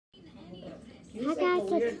Hi guys,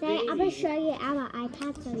 so today I'm going to show you our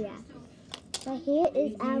iPad. So yeah, so here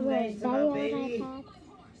is our very old iPad.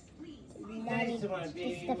 This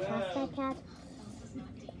is the first iPad.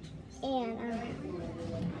 And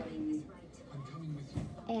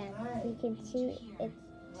you can see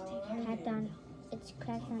it's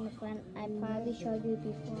cracked on the front. I probably showed you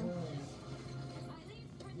before.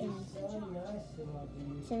 And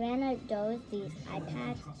Savannah does these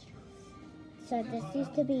iPads. So this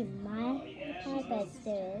used to be my iPad, but it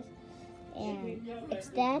still is. And it's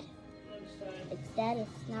dead. It's dead.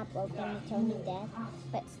 It's not broken. It's only dead.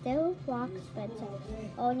 But still works, but it's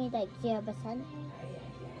only like 0%. And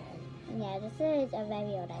yeah, this is a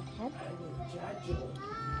very old iPad.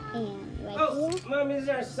 And right here. Mom, is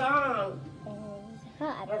our song. Is her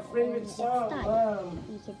iPad. Our favorite song, Mom.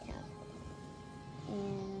 You can tell.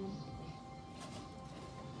 And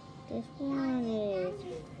this one is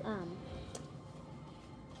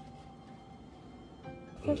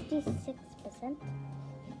 56%.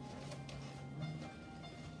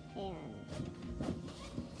 And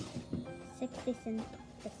 60,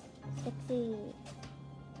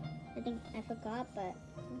 I think I forgot, but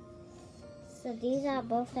so these are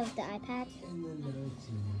both of the iPads.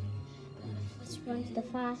 This one's the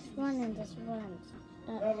first one, and this one's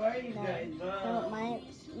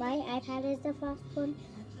my iPad is the first one,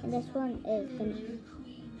 and this one is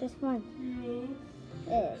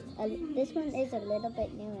this one is a little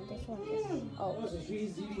bit new, and this one is old. So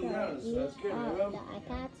these are the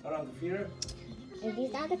iPads, and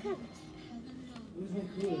these are the covers.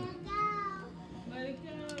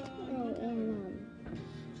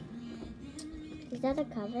 These are the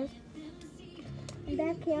covers. And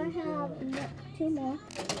back here I have 2 more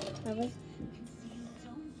covers.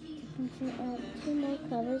 Two more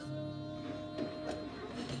covers.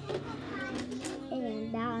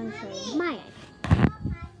 And now I'm showing you my iPad.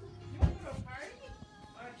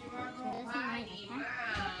 So this is my iPad.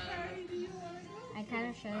 I kind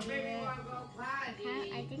of showed you it.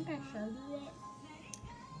 I think I showed you it.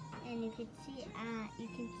 And you can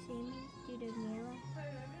see me through the mirror.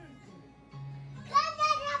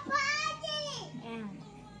 And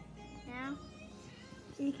now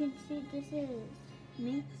you can see this is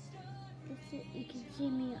me. You can see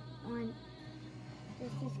me on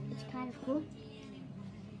this. It's kind of cool.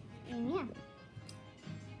 And yeah.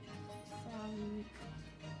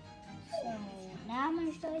 So now I'm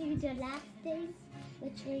going to show you the last thing,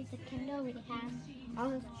 which is the Kindle. We have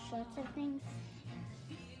all sorts of things.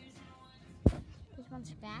 This one's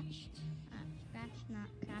scratched. Scratched, not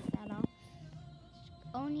cracked at all.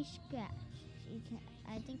 Only scratched.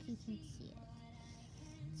 I think you can see it.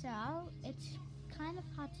 So it's kind of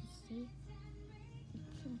hard to see.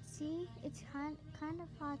 You can see it's kind of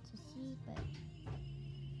hard to see, but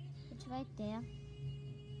it's right there.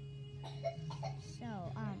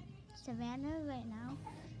 So Savannah right now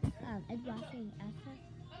is watching Elsa.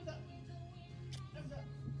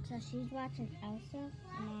 So she's watching Elsa,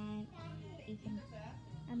 and you can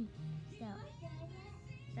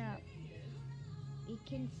so you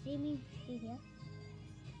can see me through here.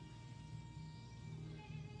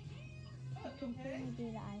 You can see me do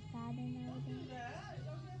the iPad and everything.